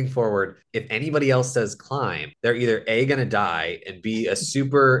moving forward, if anybody else says climb, they're either A, gonna die, and B, a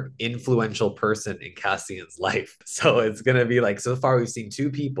super influential person in Cassian's life. So it's gonna be like, so far we've seen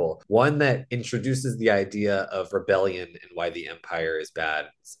two people, one that introduces the idea of rebellion and why the Empire is bad,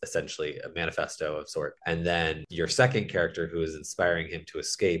 essentially a manifesto of sort, and then your second character who is inspiring him to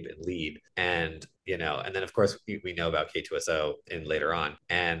escape and lead. And and then of course we know about K2SO in later on,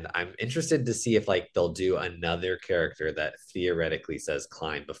 and I'm interested to see if like they'll do another character that theoretically says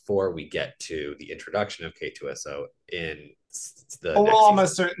climb before we get to the introduction of K2SO in the we'll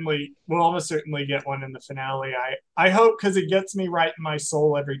almost certainly get one in the finale. I hope, because it gets me right in my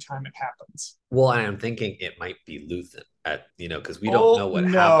soul every time it happens. Well, I'm thinking it might be Luthen because we don't know what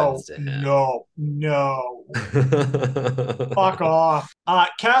happens to him. No. Fuck off.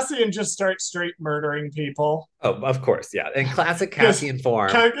 Cassian just starts straight murdering people. Oh, of course, yeah. In classic Cassian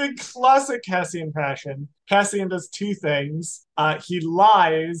form. In classic Cassian fashion, Cassian does two things. He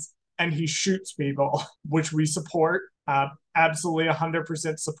lies and he shoots people, which we support. Absolutely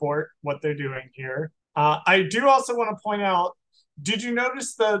 100% support what they're doing here. I do also want to point out, did you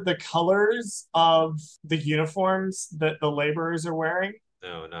notice the colors of the uniforms that the laborers are wearing?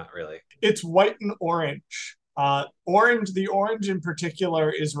 No, not really. It's white and orange. The orange in particular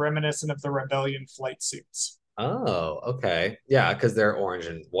is reminiscent of the Rebellion flight suits. Oh, okay. Yeah, because they're orange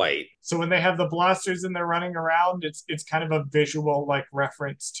and white. So when they have the blasters and they're running around, it's kind of a visual like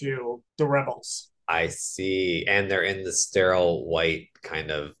reference to the rebels. I see. And they're in the sterile white kind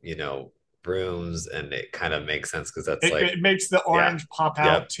of, rooms, and it kind of makes sense because it makes the orange pop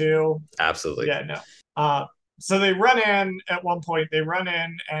out too. Absolutely. Yeah, no. So they run in at one point,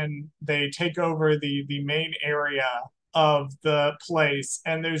 and they take over the main area of the place.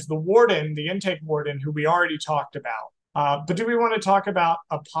 And there's the intake warden, who we already talked about. But do we want to talk about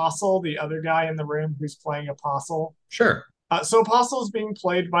Apostle, the other guy in the room who's playing Apostle? Sure. So Apostle is being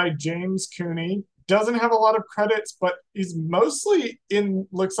played by James Cooney. Doesn't have a lot of credits, but he's mostly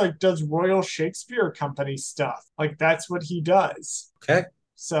looks like does Royal Shakespeare Company stuff. Like that's what he does. Okay.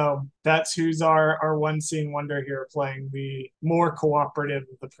 So that's who's our one scene wonder here, playing the more cooperative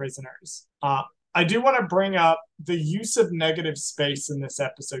of the prisoners. I do want to bring up the use of negative space in this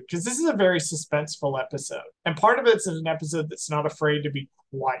episode, because this is a very suspenseful episode. And part of it's an episode that's not afraid to be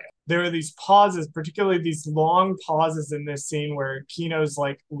quiet. There are these pauses, particularly these long pauses in this scene where Kino's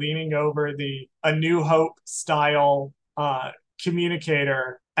like leaning over A New Hope style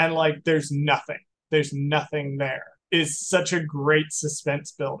communicator, and like there's nothing there. Is such a great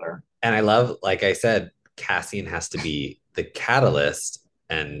suspense builder. And I love, like I said, Cassian has to be the catalyst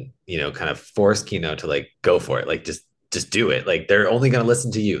and kind of force Kino to like go for it, like just do it. Like they're only going to listen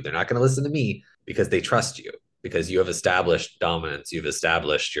to you, they're not going to listen to me, because they trust you, because you have established dominance, you've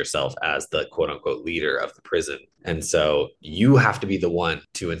established yourself as the quote unquote leader of the prison, and so you have to be the one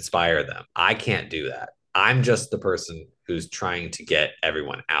to inspire them. I can't do that. I'm just the person who's trying to get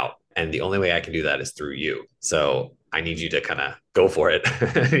everyone out, and the only way I can do that is through you. So I need you to kind of go for it.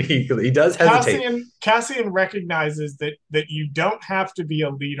 he does hesitate. Cassian recognizes that you don't have to be a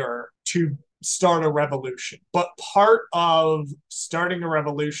leader to start a revolution, but part of starting a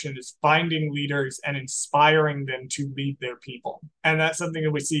revolution is finding leaders and inspiring them to lead their people. And that's something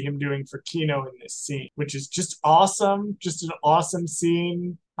that we see him doing for Kino in this scene, which is just awesome. Just an awesome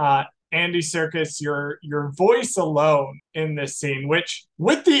scene. Andy Serkis, your voice alone in this scene, which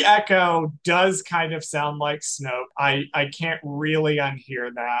with the echo does kind of sound like Snoke. I can't really unhear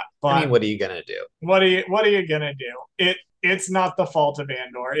that, I mean, but what are you gonna do? what are you gonna do? It's not the fault of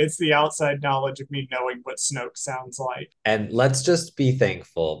Andor. It's the outside knowledge of me knowing what Snoke sounds like. And let's just be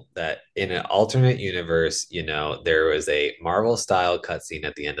thankful that in an alternate universe, there was a Marvel style cutscene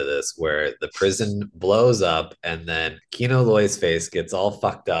at the end of this where the prison blows up and then Kino Loy's face gets all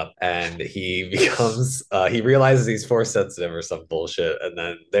fucked up and he he realizes he's force sensitive or some bullshit. And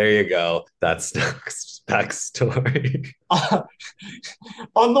then there you go. That's Snoke's backstory.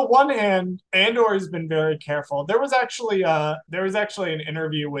 On the one hand, Andor has been very careful. There was actually an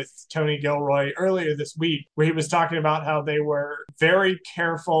interview with Tony Gilroy earlier this week where he was talking about how they were very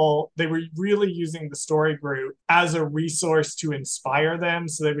careful. They were really using the story group as a resource to inspire them.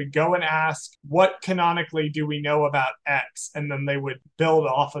 So they would go and ask, what canonically do we know about X? And then they would build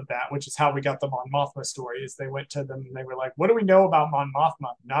off of that, which is how we got the Mon Mothma story. Is they went to them and they were like, what do we know about Mon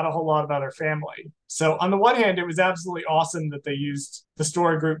Mothma? Not a whole lot about her family. So on the one hand, it was absolutely awesome that they used the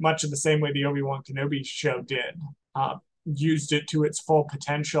story group much in the same way the Obi-Wan Kenobi show did. Used it to its full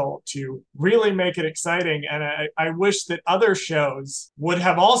potential to really make it exciting. And I wish that other shows would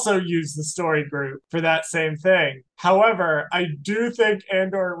have also used the story group for that same thing. However, I do think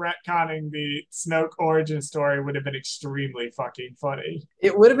Andor retconning the Snoke origin story would have been extremely fucking funny.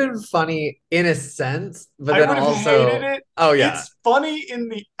 It would have been funny in a sense, but I then would have also, hated it. oh yeah, It's funny in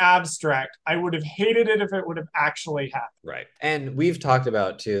the abstract. I would have hated it if it would have actually happened. right. And we've talked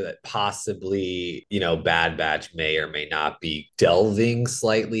about too that possibly, Bad Batch may or may not be delving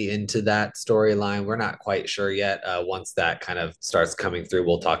slightly into that storyline. We're not quite sure yet. Once that kind of starts coming through,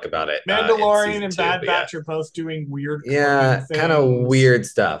 we'll talk about it. Mandalorian and Bad Batch are both doing weird, kind of weird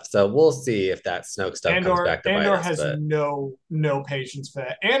stuff. So we'll see if that Snoke stuff comes back to bite Andor us. has no patience for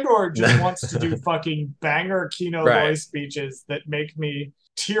that. Andor just wants to do fucking banger Kino Loy speeches that make me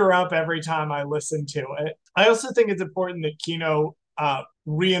tear up every time I listen to it. I also think it's important that Kino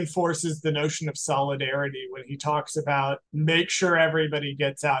reinforces the notion of solidarity when he talks about make sure everybody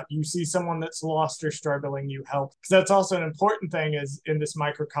gets out. You see someone that's lost or struggling, you help. Because that's also an important thing is in this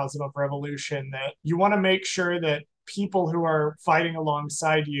microcosm of revolution that you want to make sure that people who are fighting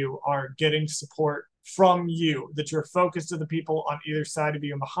alongside you are getting support from you, that you're focused to the people on either side of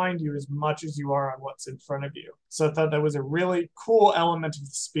you and behind you as much as you are on what's in front of you. So I thought that was a really cool element of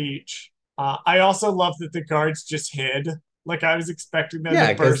the speech. I also love that the guards just hid. Like I was expecting them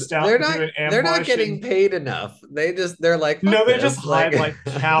to burst out and do an ambush. They're not getting paid enough. They're like no, they just hide like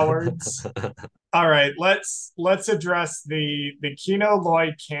cowards. All right, let's address the Kino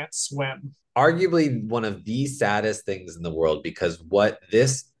Loy can't swim. Arguably one of the saddest things in the world, because what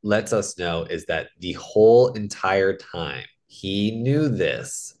this lets us know is that the whole entire time he knew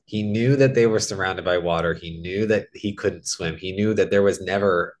this. He knew that they were surrounded by water. He knew that he couldn't swim. He knew that there was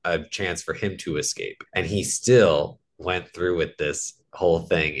never a chance for him to escape. And he still went through with this whole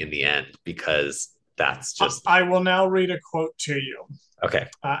thing in the end because that's just. I will now read a quote to you. Okay.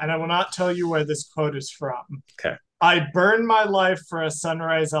 And I will not tell you where this quote is from. Okay. I burn my life for a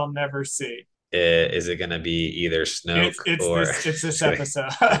sunrise I'll never see. Is it going to be either Snoke or... It's this episode.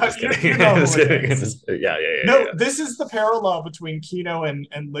 Yeah. No, this is the parallel between Kino and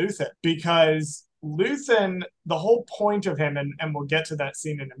Luthen, because Luthen, the whole point of him, and we'll get to that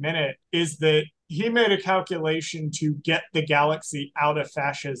scene in a minute, is that he made a calculation to get the galaxy out of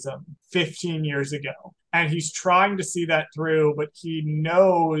fascism 15 years ago. And he's trying to see that through, but he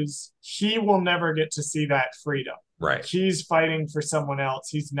knows he will never get to see that freedom. Right. He's fighting for someone else.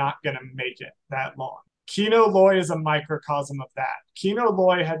 He's not going to make it that long. Kino Loy is a microcosm of that. Kino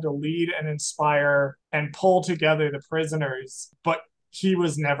Loy had to lead and inspire and pull together the prisoners, but he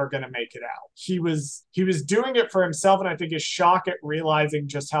was never going to make it out. He was doing it for himself, and I think his shock at realizing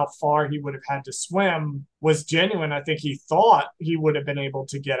just how far he would have had to swim was genuine. I think he thought he would have been able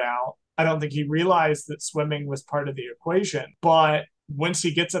to get out. I don't think he realized that swimming was part of the equation. But once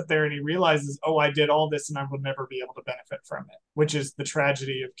he gets up there and he realizes, oh, I did all this and I will never be able to benefit from it, which is the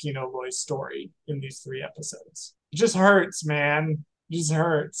tragedy of Kino Loy's story in these 3 episodes. It just hurts, man. It just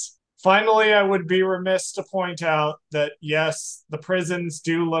hurts. Finally, I would be remiss to point out that, yes, the prisons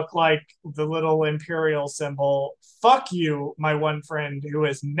do look like the little Imperial symbol. Fuck you, my one friend who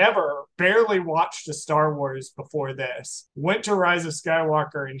has barely watched a Star Wars before this, went to Rise of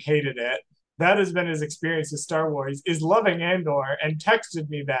Skywalker and hated it. That has been his experience with Star Wars, is loving Andor, and texted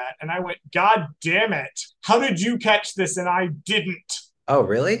me that. And I went, God damn it. How did you catch this and I didn't? Oh,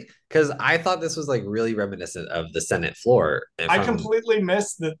 really? Because I thought this was like really reminiscent of the Senate floor I from. completely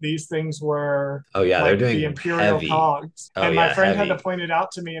missed that these things were Oh yeah, they're like the doing Imperial heavy. cogs. Oh And my yeah, friend had to heavy. point it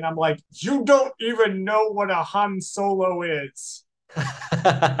out to me, and I'm like, you don't even know what a Han Solo is.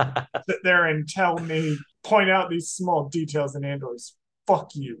 Sit there and tell me, point out these small details in Andor's.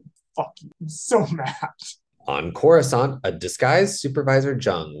 Fuck you. Fuck you. I'm so mad. On Coruscant, a disguised Supervisor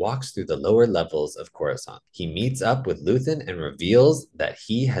Jung walks through the lower levels of Coruscant. He meets up with Luthen and reveals that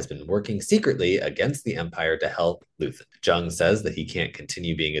he has been working secretly against the Empire to help Luthen. Jung says that he can't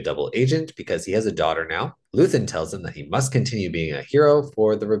continue being a double agent because he has a daughter now. Luthen tells him that he must continue being a hero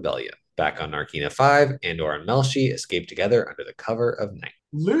for the rebellion. Back on Narkina 5, Andor and Melshi escape together under the cover of night.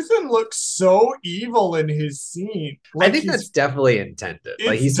 Luthen looks so evil in his scene. I Like think that's he's definitely intended.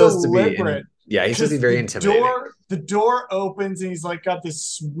 Like it's he's supposed to be deliberate in, yeah, he's supposed to be because very intimidating. the door opens and he's like got this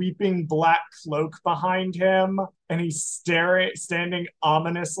sweeping black cloak behind him and he's standing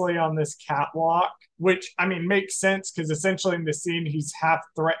ominously on this catwalk, which I mean makes sense because essentially in the scene he's half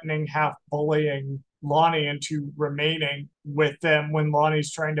threatening, half bullying Lonnie into remaining with them when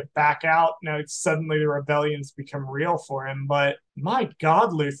Lonnie's trying to back out. Now suddenly the rebellion's become real for him. But my God,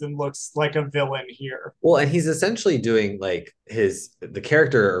 Luthen looks like a villain here. Well, and he's essentially doing like the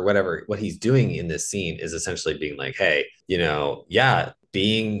character or whatever, what he's doing in this scene is essentially being like, hey, yeah,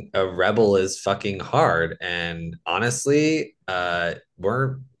 being a rebel is fucking hard. And honestly,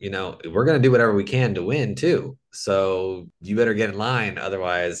 we're gonna do whatever we can to win too. So you better get in line,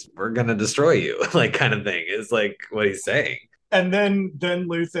 otherwise we're gonna destroy you, like kind of thing is like what he's saying. And then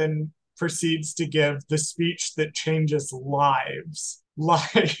Luthen proceeds to give the speech that changes lives.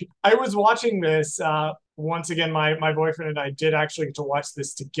 Like I was watching this once again. My boyfriend and I did actually get to watch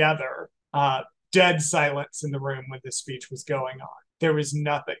this together. Dead silence in the room when this speech was going on. There was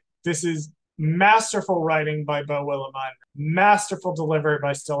nothing. This is masterful writing by Beau Willimon, masterful delivery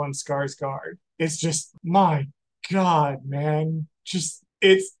by Stellan Skarsgård. It's just my God, man. Just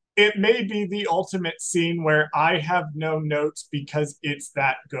it may be the ultimate scene where I have no notes because it's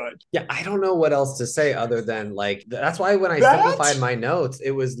that good. Yeah, I don't know what else to say other than like that's why when I simplified That my notes,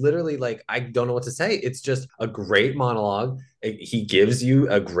 it was literally like I don't know what to say. It's just a great monologue. He gives you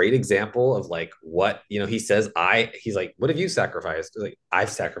a great example of like what, he says, he's like, what have you sacrificed? Like, I've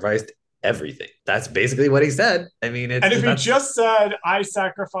sacrificed everything. That's basically what he said. I mean, it's and if he that's just said I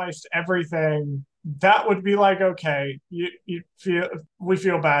sacrificed everything, that would be like, okay, you feel we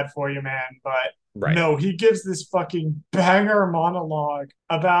feel bad for you, man. But right. no, he gives this fucking banger monologue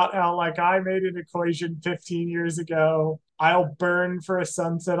about how like I made an equation 15 years ago. I'll burn for a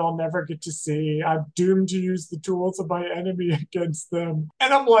sunset I'll never get to see. I'm doomed to use the tools of my enemy against them.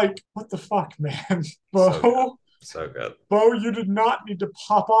 And I'm like, what the fuck, man? So good. Beau, So good. Beau, you did not need to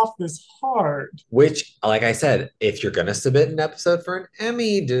pop off this hard. Which, like I said, if you're gonna submit an episode for an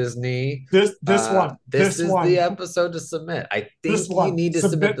Emmy, Disney, this This is the one, episode to submit. I this think you one. need to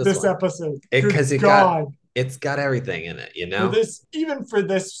submit Submit this this one. episode. Good Because God. it's got everything in it, For this, even for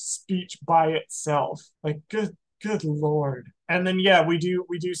this speech by itself, like good Lord. And then yeah, we do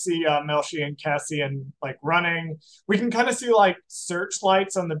see Melshi and Cassian like running. We can kind of see like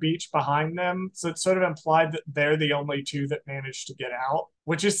searchlights on the beach behind them, so it's sort of implied that they're the only two that managed to get out,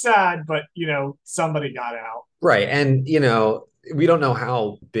 which is sad, but somebody got out. Right. And, we don't know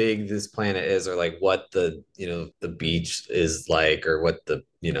how big this planet is or like what the beach is like or what the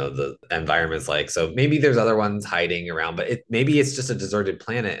environment's like. So maybe there's other ones hiding around, but maybe it's just a deserted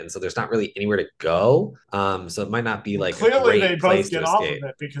planet. And so there's not really anywhere to go. So it might not be like a Clearly, they great both place to get off of escape.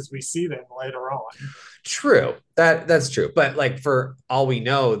 it because we see them later on. True. That's true. But like for all we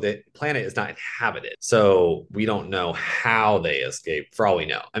know, the planet is not inhabited. So we don't know how they escape for all we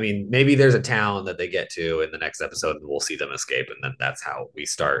know. I mean, maybe there's a town that they get to in the next episode and we'll see them escape. And then that's how we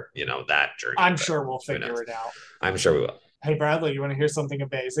start, that journey. I'm But sure we'll figure it out. I'm sure we will. Hey, Bradley, you want to hear something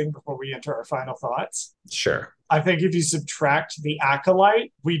amazing before we enter our final thoughts? Sure. I think if you subtract the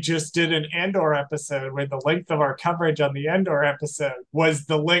Acolyte, we just did an Andor episode where the length of our coverage on the Andor episode was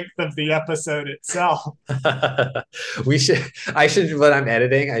the length of the episode itself. I should, when I'm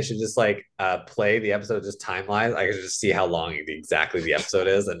editing, I should just like play the episode, just timeline. I could just see how long exactly the episode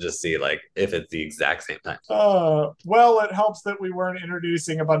is and just see like if it's the exact same time. Well, it helps that we weren't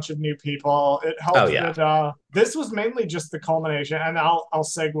introducing a bunch of new people. It helps that this was mainly just the culmination, and I'll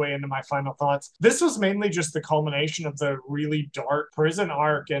segue into my final thoughts. This was mainly just the culmination of the really dark prison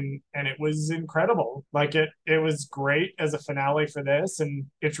arc, and it was incredible. Like it was great as a finale for this, and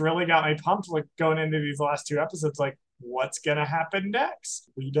it's really got me pumped like going into these last two episodes. Like, what's gonna happen next?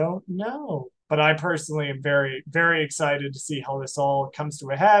 We don't know. But I personally am very, very excited to see how this all comes to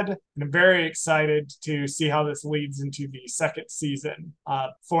a head. And I'm very excited to see how this leads into the second season,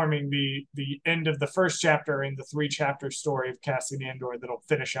 forming the end of the first chapter in the 3-chapter story of Cassian Andor that'll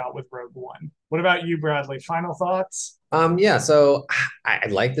finish out with Rogue One. What about you, Bradley? Final thoughts? Yeah, so I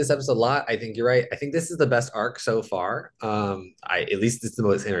like this episode a lot. I think you're right. I think this is the best arc so far. At least it's the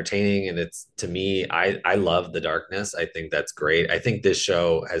most entertaining, and it's to me, I love the darkness. I think that's great. I think this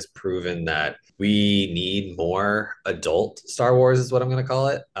show has proven that we need more adult Star Wars, is what I'm gonna call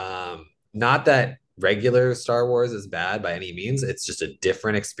it. Not that regular Star Wars is bad by any means. It's just a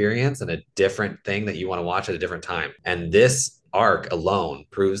different experience and a different thing that you want to watch at a different time. And this arc alone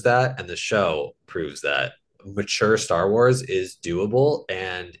proves that, and the show proves that mature Star Wars is doable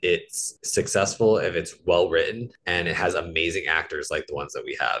and it's successful if it's well written and it has amazing actors like the ones that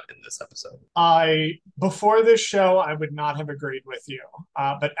we have in this episode. Before this show, I would not have agreed with you.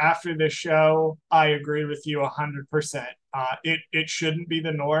 But after this show, I agree with you 100%. It shouldn't be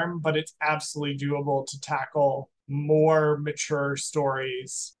the norm, but it's absolutely doable to tackle more mature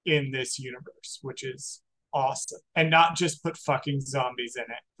stories in this universe, which is awesome. And not just put fucking zombies in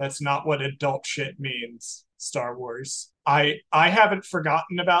it. That's not what adult shit means, Star Wars. I haven't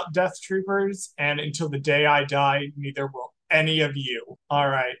forgotten about Death Troopers, and until the day I die, neither will any of you. All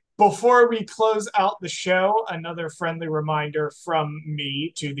right. Before we close out the show, another friendly reminder from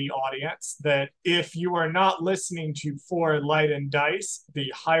me to the audience that if you are not listening to For Light and Dice, the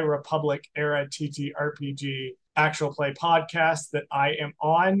High Republic era TTRPG actual play podcast that I am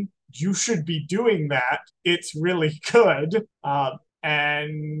on, you should be doing that. It's really good.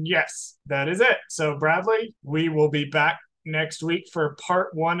 And yes, that is it. So, Bradley, we will be back next week for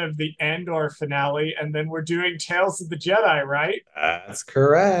part 1 of the Andor finale, and then we're doing Tales of the Jedi, right? That's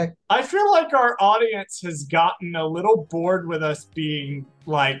correct. I feel like our audience has gotten a little bored with us being,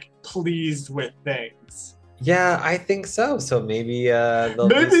 like, pleased with things. Yeah, I think so. So maybe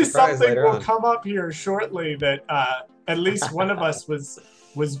maybe something will come up here shortly that at least one of us was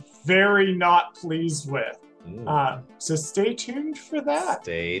very not pleased with. So stay tuned for that.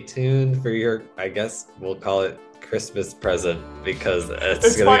 Stay tuned for your, I guess we'll call it Christmas present, because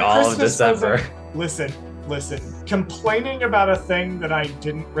it's going to be all of December. Present. Listen. Complaining about a thing that I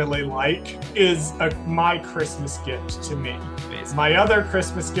didn't really like is my Christmas gift to me. Amazing. My other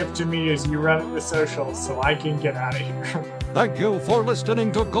Christmas gift to me is you running the socials so I can get out of here. Thank you for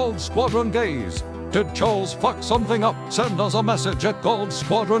listening to Gold Squadron Gaze. Did Charles fuck something up? Send us a message at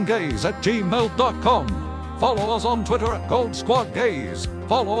goldsquadrongaze@gmail.com. Follow us on Twitter at Gold Squad Gaze.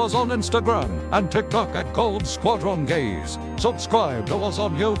 Follow us on Instagram and TikTok at Gold Squadron Gaze. Subscribe to us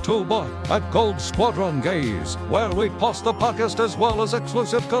on YouTube at Gold Squadron Gaze, where we post the podcast as well as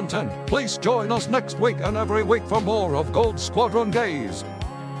exclusive content. Please join us next week and every week for more of Gold Squadron Gaze.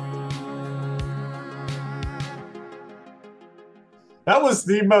 That was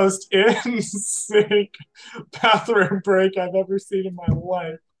the most in-sync bathroom break I've ever seen in my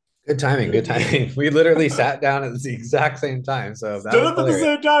life. Good timing. We literally sat down at the exact same time. So that stood up at the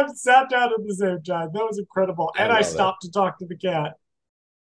same time, sat down at the same time. That was incredible. And I stopped to talk to the cat.